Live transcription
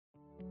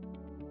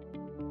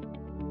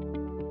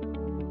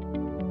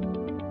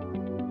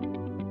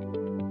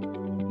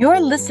You're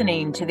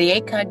listening to the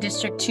ACOG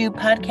District 2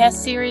 podcast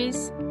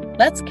series,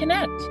 Let's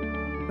Connect,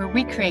 where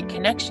we create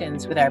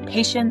connections with our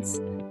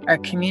patients, our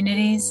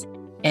communities,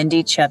 and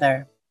each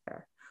other.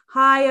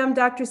 Hi, I'm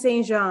Dr.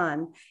 St.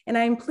 Jean, and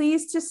I'm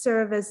pleased to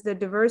serve as the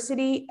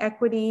Diversity,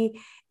 Equity,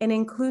 and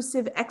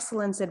Inclusive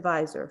Excellence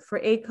Advisor for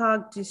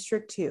ACOG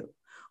District 2.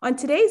 On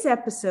today's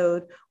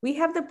episode, we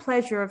have the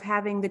pleasure of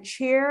having the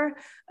chair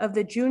of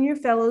the Junior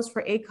Fellows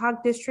for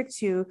ACOG District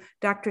 2,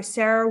 Dr.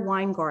 Sarah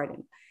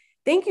Weingarten.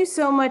 Thank you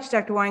so much,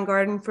 Dr.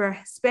 Weingarten, for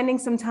spending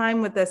some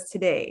time with us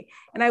today.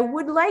 And I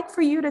would like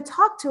for you to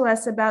talk to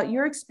us about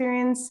your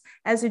experience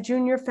as a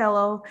junior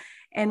fellow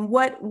and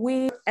what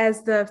we,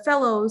 as the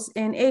fellows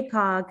in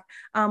ACOG,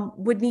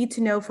 would need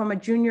to know from a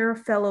junior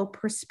fellow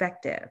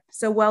perspective.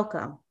 So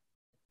welcome.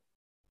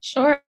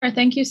 Sure.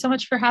 Thank you so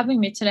much for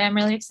having me today. I'm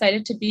really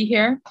excited to be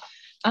here.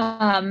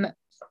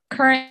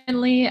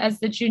 Currently, as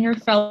the junior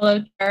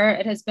fellow chair,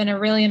 it has been a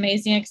really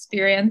amazing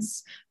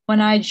experience. When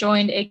I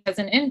joined ACOG as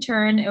an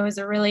intern, it was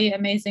a really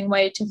amazing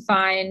way to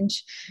find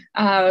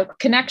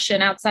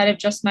connection outside of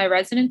just my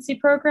residency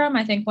program.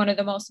 I think one of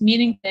the most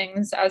meaningful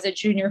things as a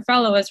junior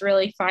fellow is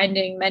really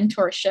finding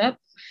mentorship.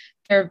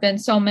 There have been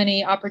so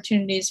many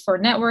opportunities for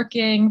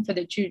networking,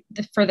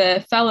 for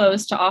the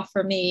fellows to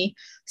offer me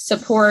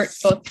support,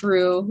 both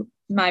through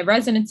my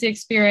residency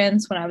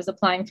experience when I was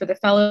applying for the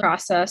fellow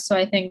process. So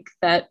I think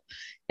that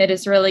it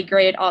is really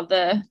great, all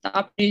the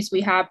opportunities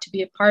we have to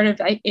be a part of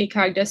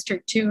ACOG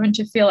District 2 and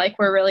to feel like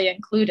we're really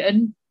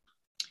included.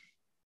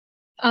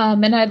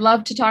 And I'd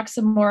love to talk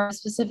some more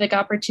specific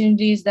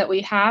opportunities that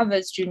we have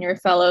as junior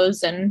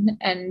fellows and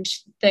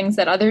things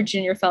that other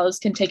junior fellows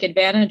can take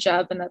advantage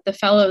of and that the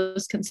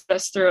fellows can set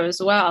us through as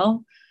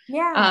well.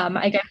 Yeah.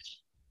 I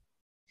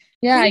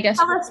guess.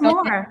 Tell us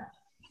more.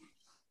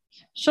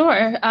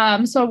 Sure.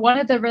 So one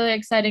of the really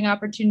exciting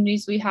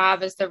opportunities we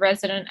have is the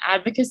resident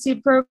advocacy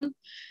program.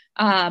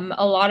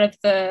 A lot of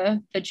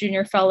the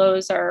junior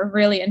fellows are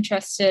really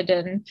interested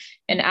in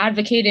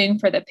advocating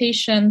for the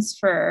patients,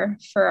 for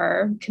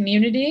our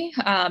community.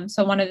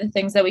 So one of the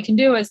things that we can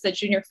do is the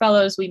junior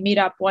fellows, we meet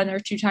up 1 or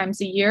 2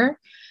 times a year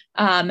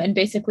and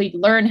basically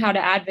learn how to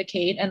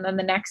advocate. And then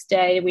the next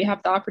day we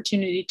have the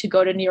opportunity to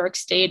go to New York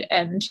State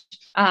and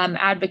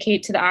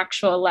advocate to the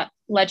actual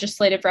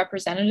legislative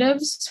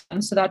representatives.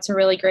 So that's a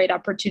really great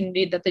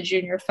opportunity that the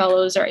junior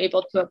fellows are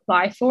able to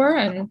apply for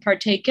and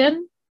partake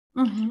in.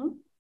 Mm-hmm.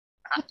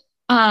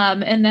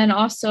 And then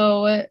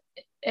also,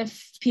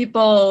 if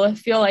people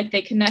feel like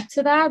they connect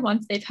to that,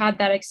 once they've had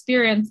that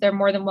experience, they're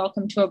more than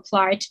welcome to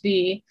apply to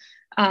be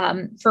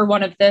for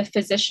one of the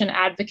physician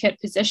advocate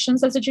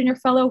positions as a junior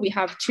fellow. We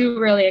have 2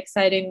 really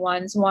exciting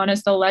ones. One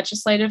is the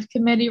legislative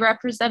committee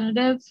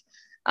representative.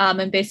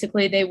 And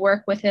basically they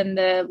work within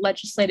the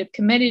legislative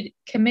committee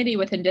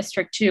within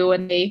District 2,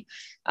 and they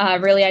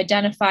really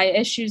identify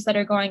issues that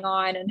are going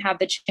on and have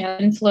the chance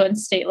to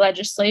influence state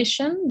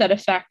legislation that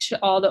affect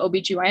all the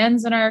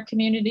OBGYNs in our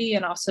community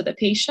and also the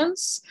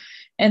patients.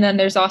 And then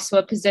there's also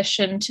a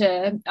position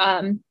to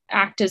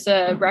act as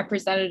a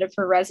representative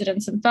for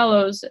residents and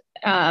fellows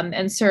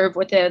and serve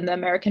within the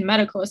American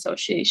Medical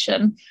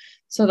Association.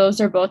 So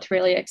those are both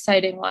really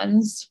exciting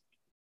ones.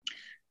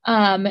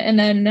 And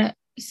then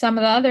some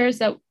of the others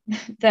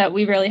that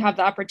we really have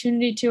the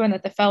opportunity to and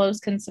that the fellows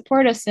can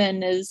support us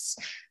in is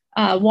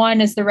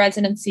one is the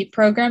residency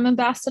program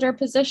ambassador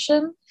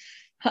position.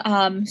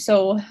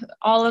 So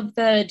all of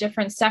the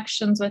different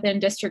sections within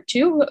District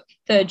 2,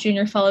 the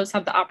junior fellows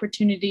have the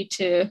opportunity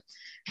to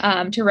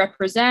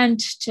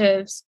represent,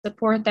 to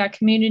support that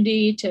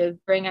community, to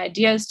bring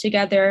ideas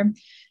together.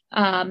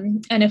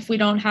 And if we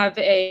don't have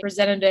a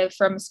representative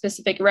from a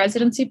specific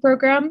residency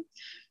program,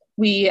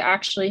 we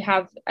actually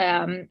have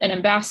an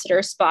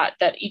ambassador spot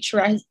that each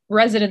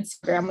residency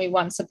program we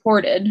once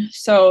supported.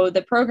 So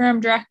the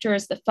program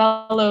directors, the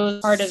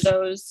fellows, part of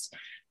those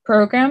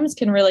programs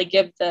can really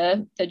give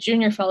the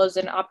junior fellows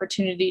an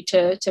opportunity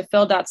to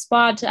fill that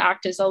spot, to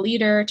act as a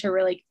leader, to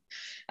really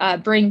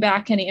bring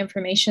back any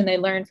information they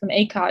learn from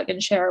ACOG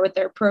and share with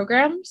their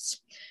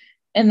programs.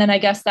 And then I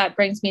guess that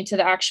brings me to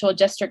the actual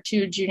District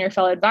 2 Junior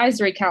Fellow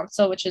Advisory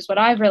Council, which is what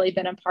I've really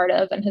been a part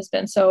of and has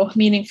been so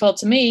meaningful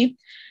to me.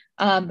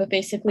 But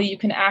basically you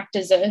can act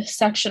as a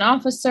section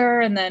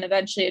officer and then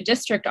eventually a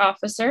district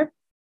officer.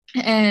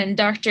 And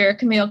Dr.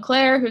 Camille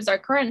Claire, who's our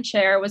current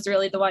chair, was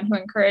really the one who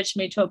encouraged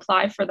me to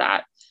apply for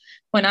that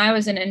when I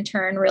was an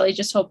intern, really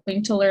just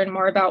hoping to learn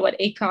more about what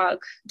ACOG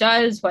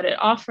does, what it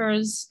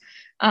offers.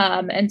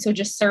 And so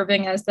just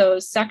serving as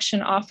those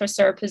section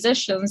officer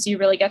positions, you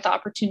really get the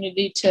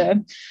opportunity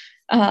to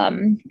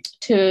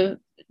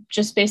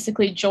just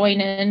basically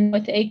join in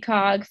with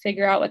ACOG,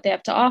 figure out what they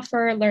have to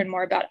offer, learn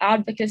more about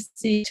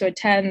advocacy, to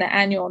attend the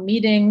annual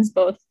meetings,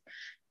 both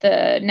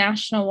the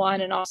national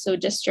one and also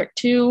District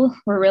 2.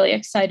 We're really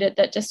excited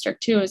that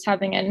District 2 is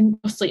having a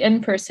mostly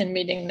in-person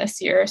meeting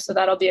this year. So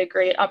that'll be a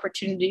great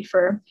opportunity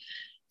for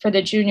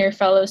the junior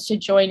fellows to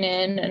join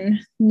in and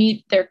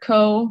meet their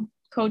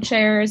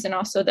co-chairs and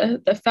also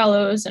the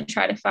fellows and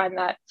try to find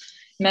that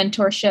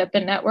mentorship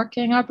and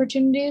networking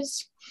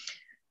opportunities.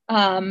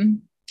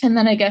 And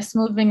then I guess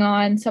moving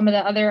on, some of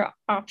the other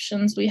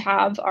options we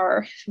have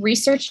are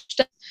research.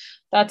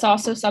 That's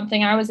also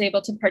something I was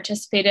able to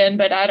participate in,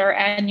 but at our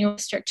annual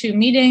District 2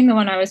 meeting, the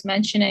one I was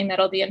mentioning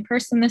that'll be in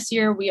person this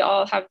year, we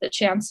all have the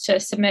chance to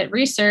submit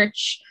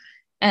research,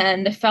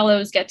 and the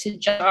fellows get to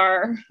judge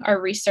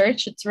our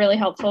research. It's really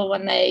helpful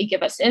when they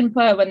give us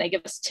input, when they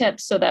give us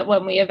tips, so that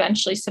when we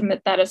eventually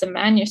submit that as a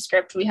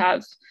manuscript, we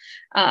have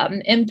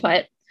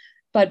input.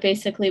 But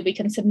basically, we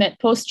can submit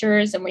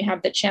posters and we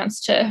have the chance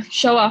to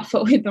show off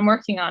what we've been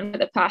working on for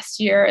the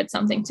past year. It's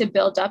something to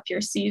build up your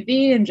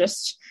CV and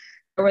just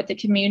share with the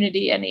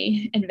community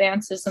any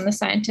advances in the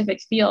scientific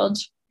field.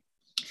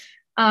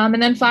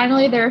 And then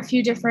finally, there are a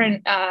few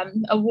different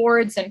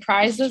awards and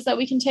prizes that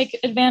we can take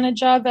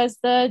advantage of as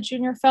the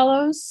junior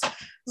fellows.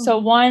 So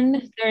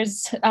one,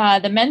 there's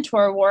the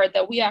mentor award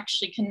that we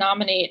actually can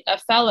nominate a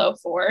fellow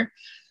for.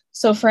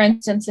 So for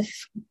instance,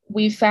 if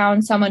we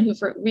found someone who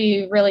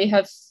we really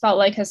have felt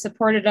like has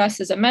supported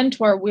us as a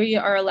mentor, we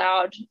are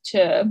allowed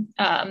to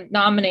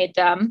nominate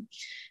them,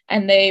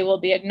 and they will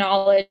be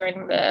acknowledged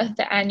during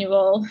the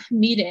annual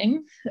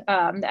meeting,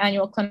 the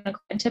annual clinical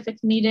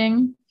scientific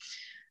meeting.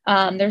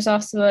 There's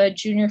also a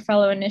Junior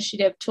Fellow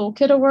Initiative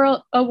Toolkit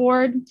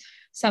Award.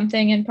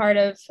 Something in part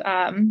of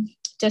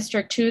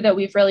District 2 that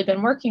we've really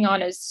been working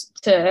on is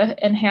to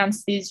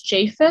enhance these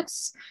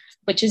JFITs,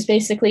 which is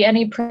basically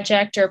any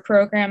project or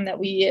program that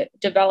we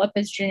develop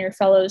as junior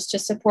fellows to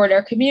support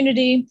our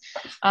community,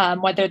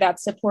 whether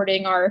that's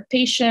supporting our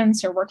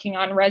patients or working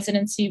on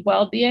residency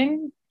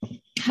well-being.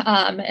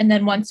 And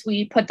then once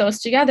we put those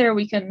together,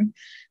 we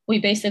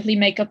basically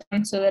make a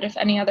plan so that if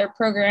any other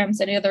programs,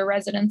 any other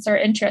residents are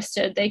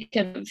interested, they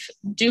can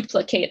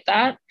duplicate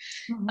that.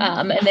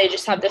 And they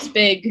just have this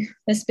big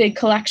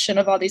collection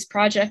of all these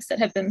projects that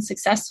have been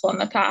successful in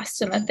the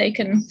past and that they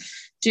can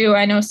do.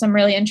 I know some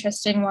really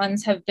interesting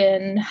ones have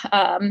been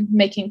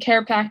making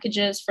care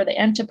packages for the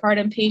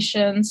antepartum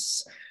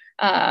patients,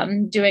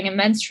 doing a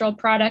menstrual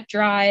product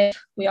drive.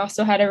 We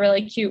also had a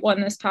really cute one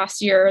this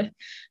past year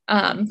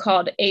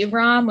called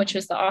AROM, which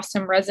was the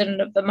Awesome Resident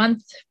of the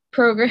Month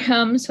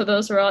program. So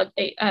those were all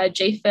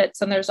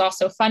JFITs, and there's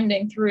also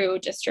funding through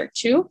District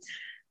 2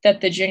 that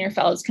the junior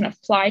fellows can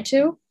apply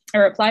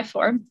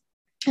for.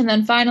 And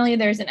then finally,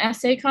 there's an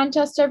essay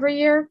contest every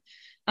year.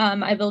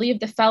 I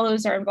believe the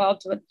fellows are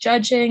involved with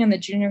judging and the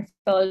junior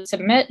fellows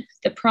submit.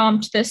 The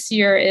prompt this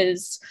year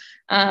is,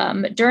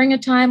 during a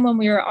time when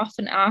we are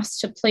often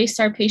asked to place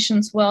our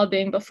patients'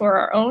 well-being before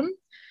our own,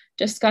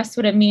 discuss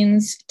what it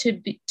means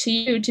to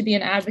you to be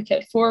an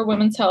advocate for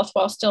women's health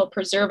while still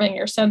preserving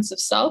your sense of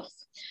self.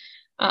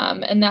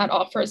 And that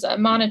offers a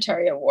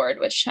monetary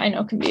award, which I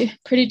know can be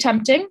pretty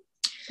tempting.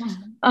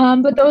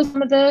 But those are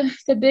some of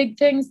the big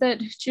things that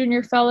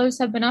junior fellows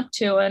have been up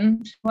to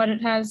and what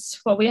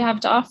we have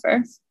to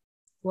offer.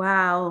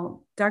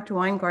 Wow, Dr.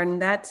 Weingarten,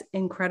 that's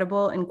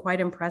incredible and quite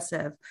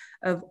impressive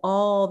of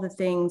all the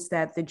things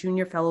that the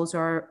junior fellows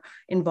are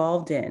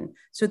involved in.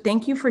 So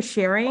thank you for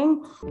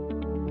sharing.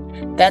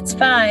 That's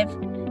 5.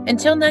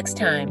 Until next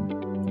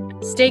time,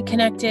 stay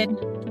connected,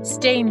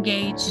 stay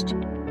engaged,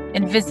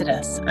 and visit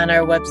us on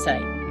our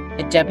website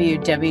at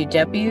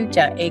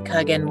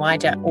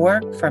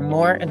www.acogny.org for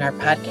more in our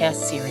podcast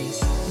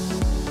series.